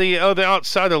anybody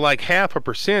outside of like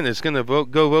 0.5% is going to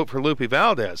go vote for Lupe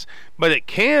Valdez. But it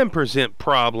can present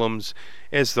problems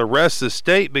as the rest of the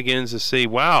state begins to see,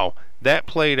 wow, that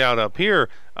played out up here.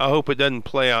 I hope it doesn't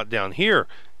play out down here,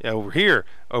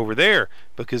 over there,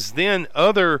 because then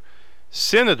other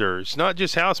senators, not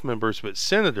just House members, but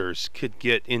senators, could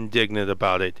get indignant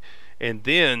about it. And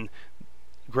then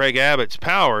Greg Abbott's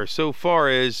power, so far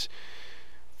as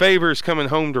favors coming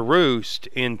home to roost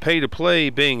and pay to play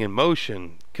being in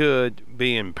motion, could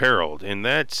be imperiled. And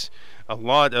that's a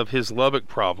lot of his Lubbock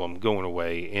problem going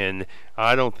away, and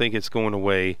I don't think it's going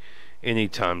away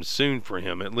anytime soon for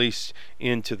him, at least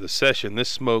into the session. This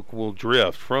smoke will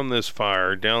drift from this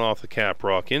fire down off the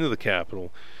Caprock into the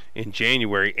Capitol in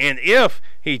January. And if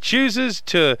he chooses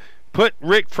to put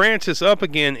Rick Francis up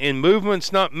again and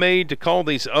movements not made to call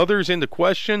these others into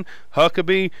question,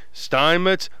 Huckabee,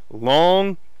 Steinmetz,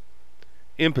 Long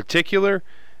in particular,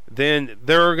 then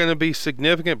there are going to be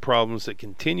significant problems that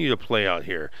continue to play out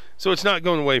here. So it's not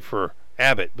going away for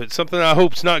Abbott, but something I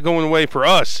hope's not going away for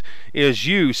us is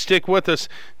you. Stick with us.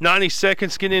 90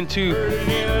 seconds, get into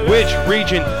which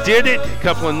region did it. A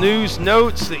couple of news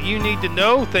notes that you need to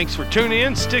know. Thanks for tuning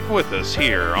in. Stick with us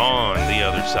here on The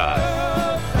Other Side.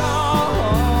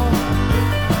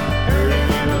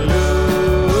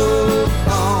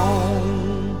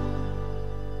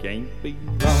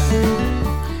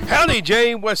 Howdy,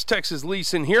 Jay. West Texas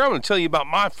Leeson here. I'm going to tell you about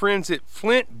my friends at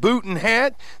Flint Boot and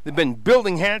Hat. They've been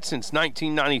building hats since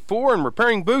 1994 and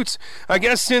repairing boots, I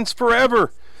guess, since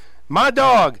forever. My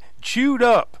dog chewed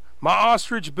up my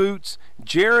ostrich boots.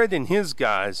 Jared and his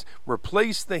guys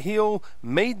replaced the heel,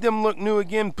 made them look new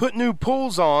again, put new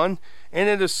pulls on, and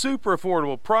at a super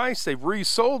affordable price. They've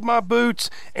resold my boots,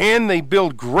 and they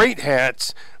build great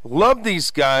hats. Love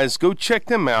these guys. Go check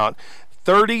them out.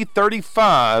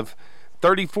 3035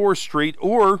 34th Street,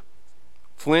 or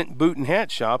Flint Boot and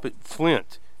Hat Shop at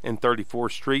Flint and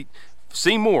 34th Street.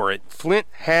 See more at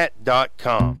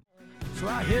flinthat.com. So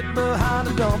I hid behind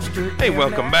a dumpster. Hey,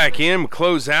 welcome back in. We'll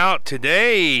close out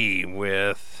today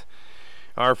with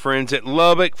our friends at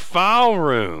Lubbock File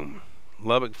Room.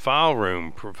 Lubbock File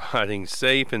Room, providing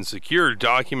safe and secure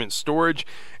document storage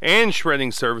and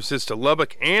shredding services to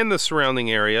Lubbock and the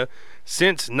surrounding area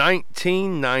since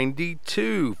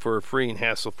 1992. For a free and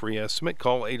hassle-free estimate,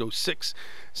 call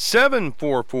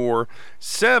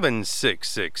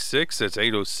 806-744-7666. That's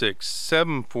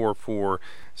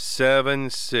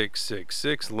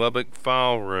 806-744-7666.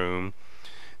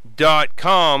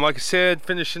 LubbockFileRoom.com. Like I said,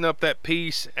 finishing up that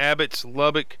piece, Abbott's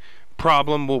Lubbock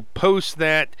Problem. We'll post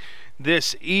that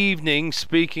this evening.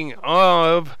 Speaking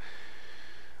of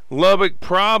Lubbock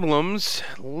problems,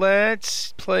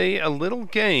 let's play a little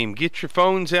game. Get your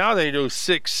phones out,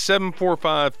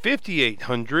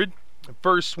 806-745-5800.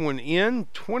 First one in,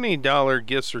 $20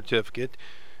 gift certificate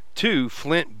to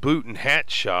Flint Boot and Hat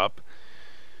Shop.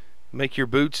 Make your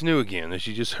boots new again, as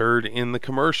you just heard in the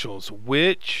commercials.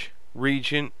 Which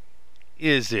region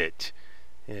is it?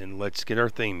 And let's get our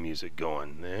theme music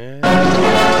going. Wow,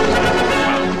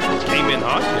 came in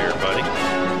hot there, buddy.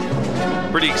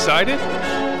 Pretty excited?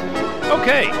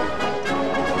 Okay.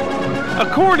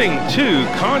 According to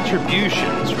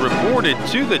contributions reported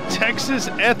to the Texas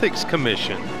Ethics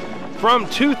Commission from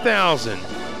 2000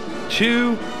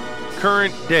 to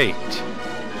current date,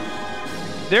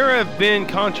 there have been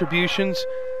contributions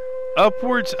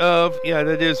upwards of, yeah,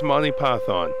 that is Monty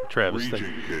Python, Travis.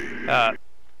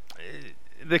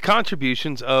 The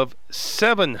contributions of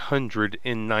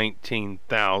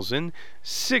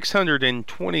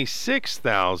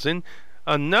 $719,626,000,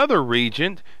 another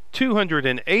regent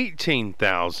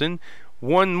 $218,000,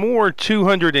 one more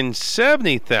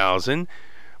 $270,000.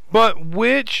 But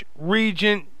which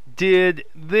regent did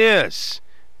this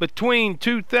between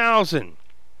 2000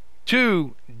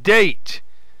 to date?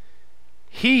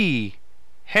 He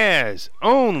has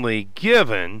only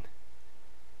given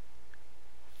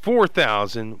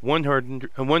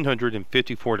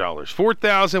 $4,154.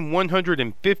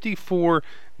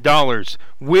 $4,154.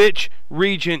 Which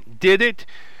regent did it?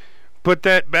 Put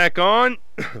that back on.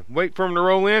 Wait for him to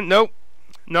roll in. Nope,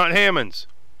 not Hammonds.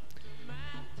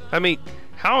 I mean,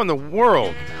 how in the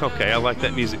world? Okay, I like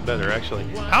that music better, actually.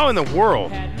 How in the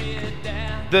world?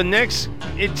 The next,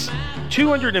 it's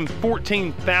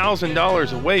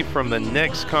 $214,000 away from the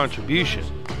next contribution.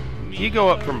 You go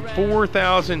up from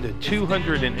 $4,000 to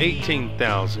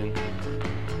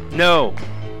 $218,000. No,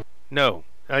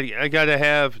 I gotta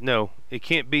have, no, it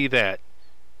can't be that.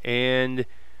 And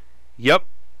yep,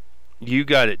 you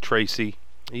got it, Tracy.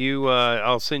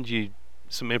 I'll send you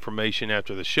some information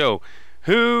after the show.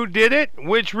 Who did it?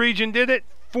 Which region did it?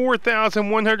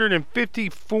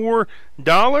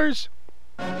 $4,154.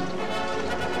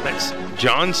 That's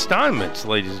John Steinmetz,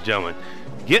 ladies and gentlemen.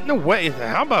 Getting away.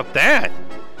 How about that?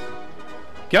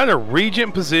 Got a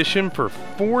regent position for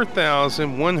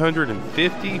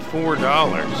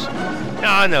 $4,154.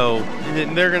 Now, I know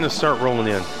they're going to start rolling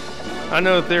in. I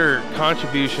know that there are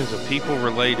contributions of people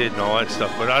related and all that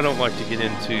stuff, but I don't like to get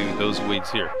into those weeds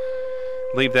here.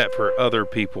 Leave that for other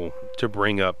people to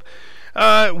bring up.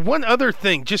 One other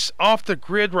thing, just off the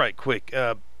grid right quick.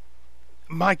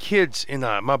 My kids and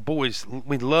I, my boys,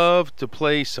 we love to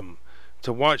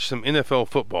watch some NFL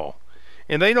football.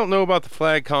 And they don't know about the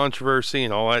flag controversy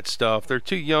and all that stuff. They're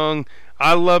too young.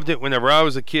 I loved it whenever I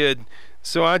was a kid,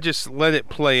 so I just let it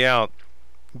play out.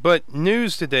 But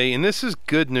news today, and this is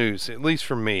good news, at least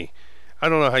for me. I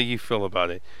don't know how you feel about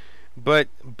it. But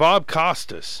Bob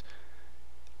Costas,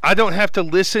 I don't have to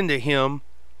listen to him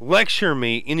lecture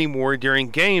me anymore during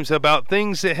games about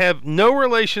things that have no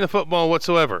relation to football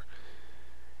whatsoever.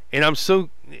 And I'm so...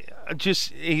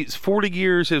 he's 40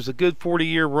 years. It was a good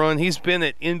 40-year run. He's been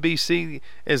at NBC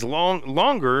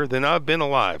longer than I've been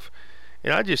alive.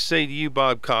 And I just say to you,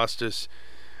 Bob Costas,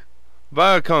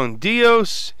 vaya con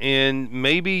Dios, and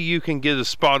maybe you can get a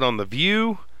spot on The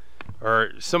View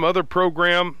or some other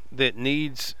program that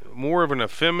needs more of an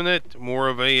effeminate, more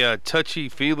of a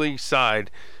touchy-feely side.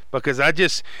 because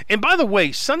and by the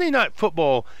way, Sunday Night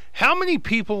Football, how many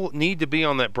people need to be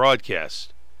on that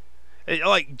broadcast?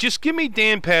 Like, just give me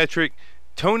Dan Patrick,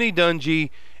 Tony Dungy,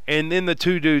 and then the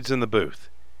two dudes in the booth.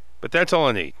 But that's all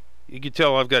I need. You can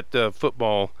tell I've got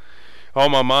football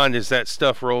on my mind as that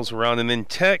stuff rolls around. And then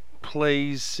Tech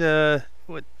plays, they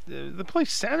play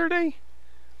Saturday?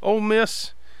 Ole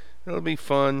Miss. That'll be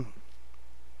fun.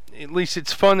 At least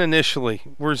it's fun initially.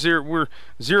 We're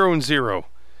 0-0.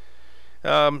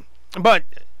 But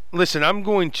listen, I'm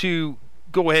going to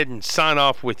go ahead and sign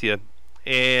off with you,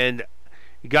 and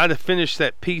you got to finish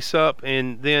that piece up,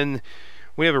 and then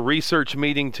we have a research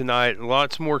meeting tonight.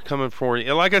 Lots more coming for you.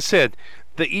 And like I said,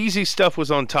 the easy stuff was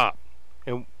on top,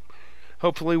 and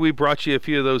hopefully we brought you a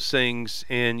few of those things,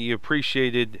 and you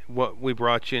appreciated what we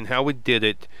brought you and how we did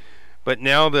it. But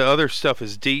now the other stuff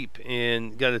is deep,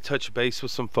 and got to touch base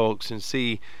with some folks and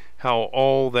see how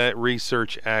all that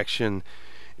research action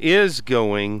is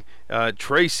going.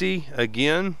 Tracy,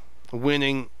 again,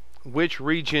 winning which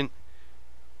region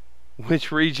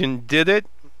did it.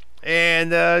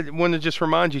 And I want to just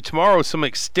remind you, tomorrow, some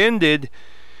extended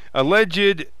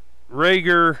alleged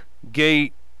Rager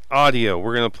Gate audio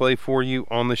we're going to play for you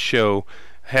on the show.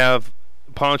 Have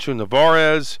Pancho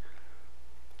Navarez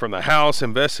from the House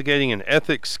Investigating and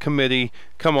Ethics Committee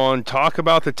come on, talk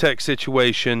about the Tech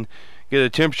situation, get a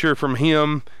temperature from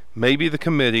him, maybe the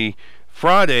committee.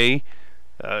 Friday,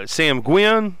 Sam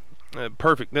Gwynn,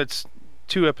 perfect. That's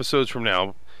 2 episodes from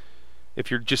now.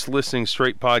 If you're just listening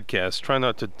straight podcast, try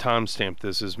not to timestamp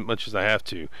this as much as I have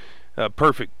to.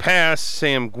 Perfect Pass,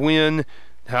 Sam Gwynn,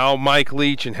 how Mike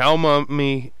Leach and Hal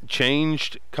Mumme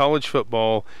changed college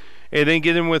football. And then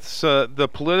get in with the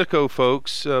Politico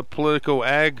folks, Politico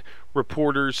Ag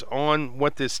reporters, on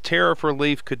what this tariff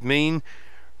relief could mean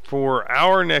for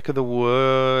our neck of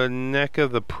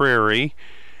the prairie.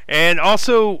 And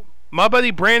also my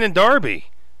buddy Brandon Darby,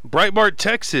 Breitbart,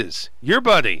 Texas, your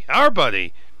buddy, our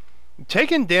buddy,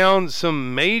 taking down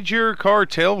some major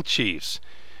cartel chiefs,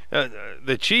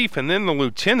 the chief and then the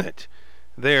lieutenant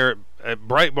there at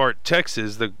Breitbart,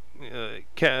 Texas, the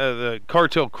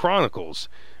Cartel Chronicles.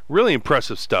 Really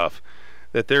impressive stuff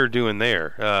that they're doing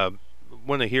there.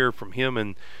 Want to hear from him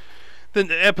in the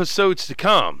episodes to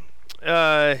come.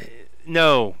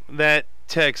 No, that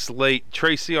text late.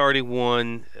 Tracy already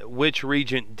won. Which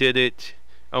regent did it?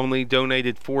 Only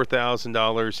donated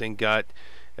 $4,000 and got.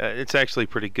 It's actually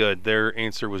pretty good. Their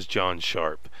answer was John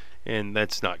Sharp, and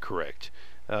that's not correct.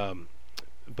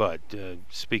 But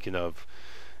speaking of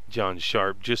John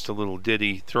Sharp, just a little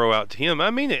ditty throw out to him.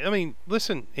 I mean,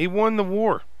 listen, he won the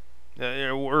war,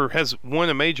 or has won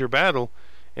a major battle,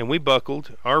 and we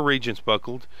buckled. Our regents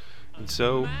buckled, and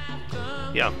so,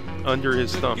 yeah, under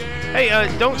his thumb. Hey,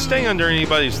 don't stay under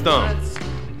anybody's thumb.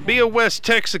 Be a West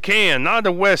Texacan, not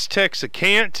a West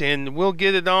Texacant, and we'll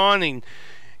get it on and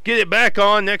get it back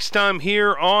on next time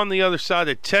here on the other side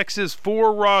of Texas.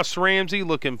 For Ross Ramsey,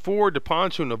 looking forward to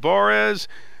Pancho Navarez.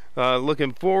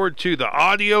 Looking forward to the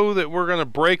audio that we're going to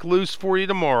break loose for you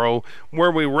tomorrow,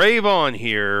 where we rave on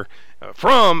here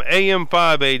from AM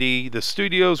 580, the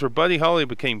studios where Buddy Holly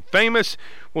became famous.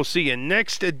 We'll see you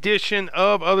next edition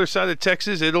of Other Side of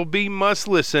Texas. It'll be must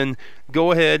listen.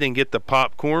 Go ahead and get the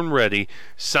popcorn ready.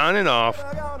 Signing off.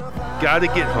 Got to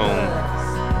get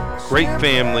home. Great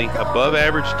family, above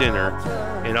average dinner,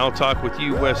 and I'll talk with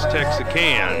you West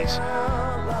Texicans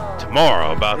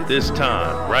tomorrow about this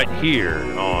time, right here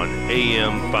on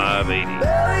AM 580.